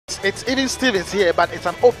It's even Stevens here, but it's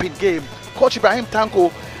an open game. Coach Ibrahim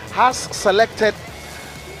Tanko has selected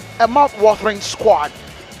a mouth-watering squad.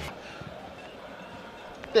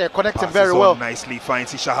 They're connecting very well. Nicely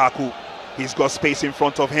finds Ishahaku. He's got space in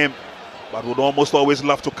front of him, but would almost always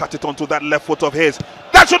love to cut it onto that left foot of his.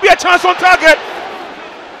 That should be a chance on target.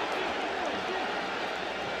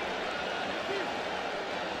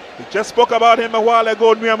 We just spoke about him a while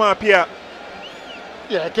ago, Nuyama Apia.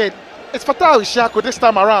 Yeah, again, it's Fatau Ishaku this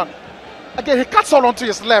time around. Again, he cuts all onto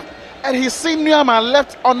his left, and he's seen Nuyama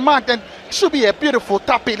left unmarked, and it should be a beautiful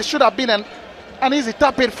tap in. It should have been an easy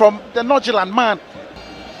tap in from the Norgeland man.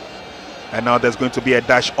 And now there's going to be a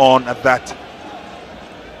dash on at that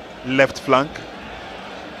left flank.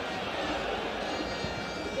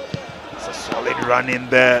 It's a solid run in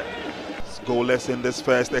there. It's goalless in this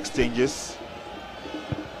first exchanges.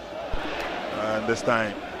 And this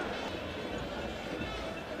time,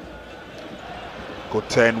 good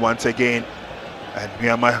turn once again. And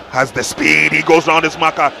Nuyama has the speed. He goes round his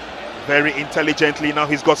marker very intelligently. Now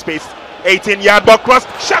he's got space. 18-yard ball cross.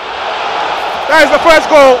 Shot! That is the first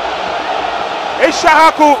goal.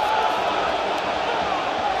 Ishahaku,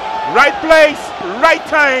 right place, right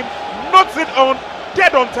time, knocks it on,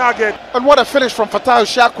 dead on target. And what a finish from Fatau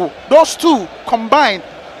Ishaku. Those two combined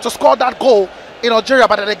to score that goal in Algeria,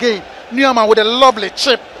 but then again, Nuyama with a lovely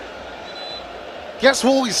chip. Guess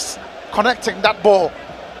who is connecting that ball?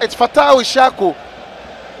 It's Fatau Ishaku.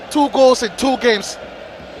 2 goals in 2 games.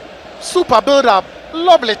 Super build-up,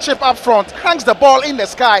 lovely chip up front, hangs the ball in the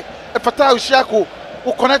sky, and Fatau Ishaku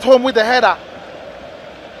will connect home with the header.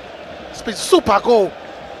 It's been super goal.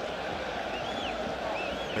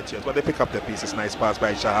 But they pick up the pieces. Nice pass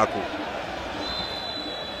by Ishahaku.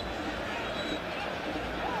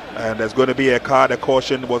 And there's going to be a card, a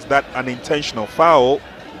caution. Was that an intentional foul?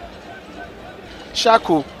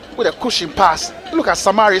 Ishahaku with a cushion pass. Look at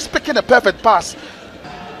Samari, he's picking a perfect pass.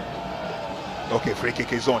 Okay, free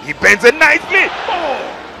kick is on. He bends it nicely.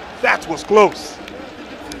 Oh, that was close.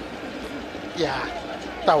 Yeah,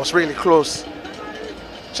 that was really close.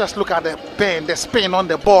 Just look at the bend, the spin on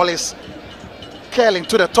the ball is curling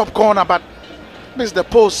to the top corner, but missed the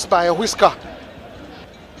post by a whisker.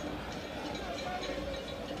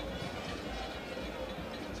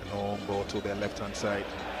 It's a long ball to the left-hand side.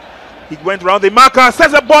 He went round the marker,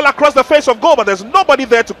 sends the ball across the face of goal, but there's nobody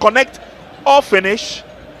there to connect or finish.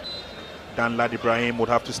 Danlad Ibrahim would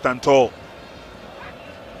have to stand tall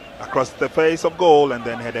across the face of goal and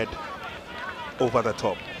then headed over the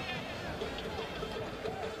top.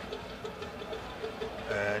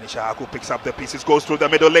 Ishahaku picks up the pieces, goes through the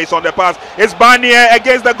middle, lays on the pass. It's Barnier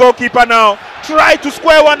against the goalkeeper now. Try to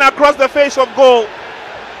square one across the face of goal.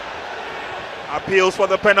 Appeals for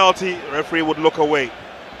the penalty. Referee would look away.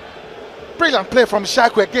 Brilliant play from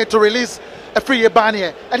Ishahaku again to release a free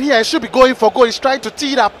Barnier. And here he should be going for goal. He's trying to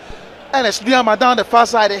tee it up. And it's Nuyama down the far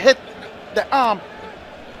side. He hit the arm.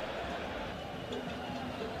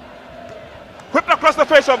 Whipped across the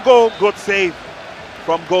face of goal. Good save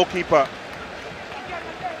from goalkeeper.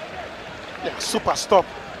 Yeah, super stop.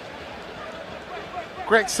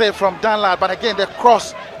 Great save from Danlad, but again the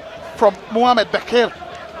cross from Mohamed Bekir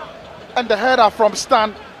and the header from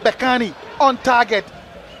Stan Bekani on target.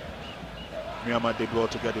 Nuyama did well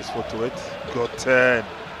to get his foot to it. Good turn.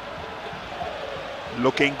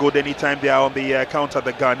 Looking good anytime they are on the counter,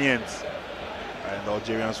 the Ghanaians. And the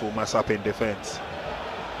Algerians will mess up in defense.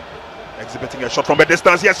 Exhibiting a shot from a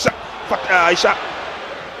distance. Yes, Aisha.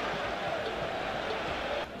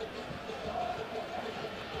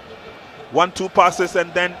 1-2 passes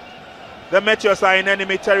and then the Meteors are in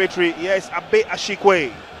enemy territory. Yes, Abe Ashikwe,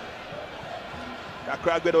 the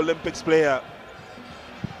Kragbed Olympics player.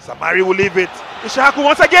 Samari will leave it. Ishahaku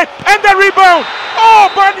once again, and the rebound. Oh,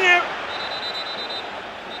 Barnier.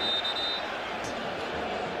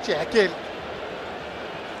 Yeah, again,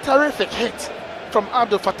 terrific hit from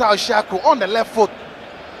Abdul Fattah Ishahaku on the left foot.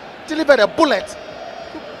 Delivered a bullet.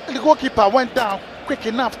 The goalkeeper went down quick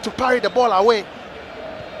enough to parry the ball away.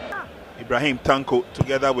 Ibrahim Tanko,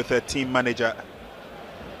 together with her team manager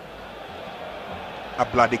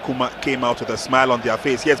Abladikuma, came out with a smile on their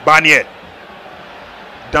face. Yes, Barnier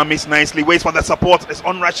dummies nicely, waits for the support, is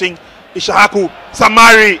on-rushing Ishahaku.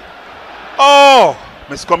 Samari, oh,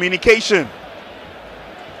 miscommunication.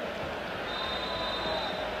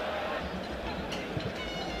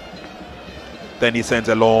 Then he sends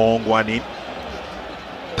a long one in.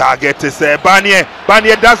 Target is Barnier.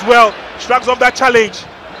 Barnier does well, shrugs off that challenge.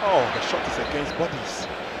 Oh, the shot is against bodies.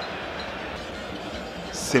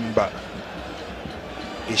 Simba.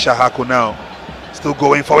 Ishahaku now. Still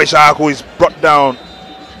going for Ishahaku. Is brought down.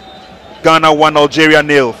 Ghana 1, Algeria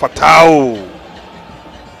 0. Fatau.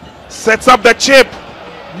 Sets up the chip.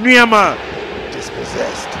 Nyama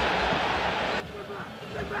dispossessed.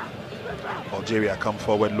 Algeria come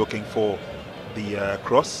forward looking for the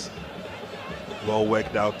cross. Well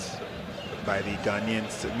worked out by the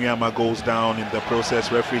Ghanaians. Nyama goes down in the process.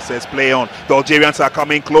 Referee says play on. The Algerians are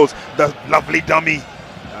coming close. The lovely dummy.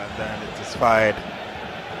 And then it is fired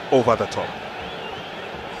over the top.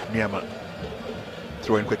 Nyama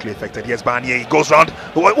throwing quickly affected. Yes, Barnier. He goes round.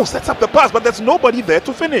 Oh, sets up the pass, but there's nobody there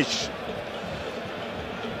to finish.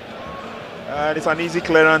 It's an easy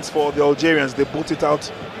clearance for the Algerians. They boot it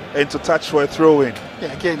out into touch for a throw-in.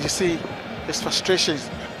 Yeah, again, you see his frustrations.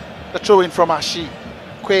 The throw-in from Ashi,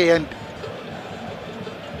 Quay, and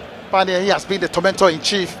Barnier. He has been the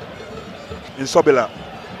tormentor-in-chief. In Sobila.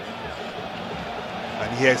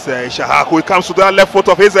 And here's Shahaku. He comes to that left foot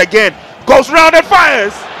of his again. Goes round and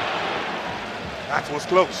fires. That was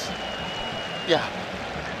close. Yeah.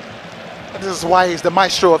 And this is why he's the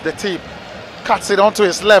maestro of the team. Cuts it onto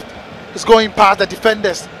his left. He's going past the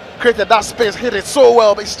defenders. Created that space, hit it so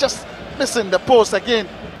well, but he's just missing the post again.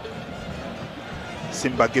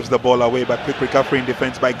 Simba gives the ball away, but quick recovery in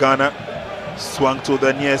defense by Ghana. Swung to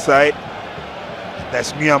the near side.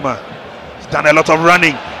 That's Nyama. He's done a lot of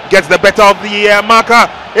running. Gets the better of the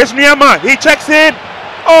marker. It's Nyama. He checks in.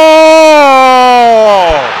 Oh!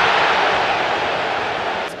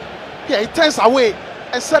 Yeah, he turns away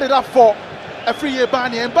and set it up for a free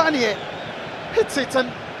Barnier. And Barnier hits it, and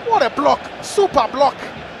what a block. Super block.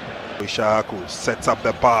 Shahaku sets up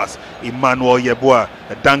the pass. Emmanuel Yeboah,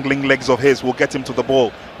 the dangling legs of his will get him to the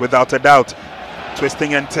ball without a doubt.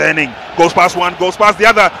 Twisting and turning. Goes past one, goes past the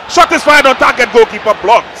other. Shot is fired on target. Goalkeeper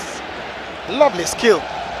blocks. Lovely skill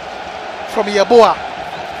from Yeboah.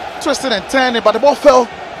 Twisting and turning, but the ball fell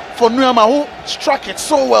for Nyama, who struck it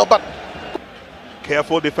so well. But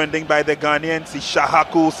careful defending by the Ghanaians.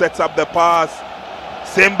 Shahaku sets up the pass.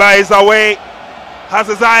 Simba is away. Has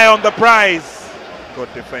his eye on the prize.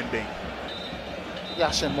 Good defending.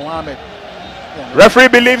 Yashin Mohammed. Yeah. Referee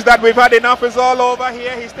believes that we've had enough. It's all over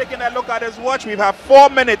here. He's taking a look at his watch. We've had 4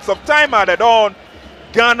 minutes of time added on.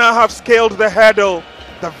 Ghana have scaled the hurdle,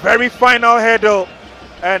 the very final hurdle,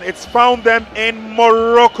 and it's found them in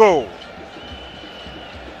Morocco.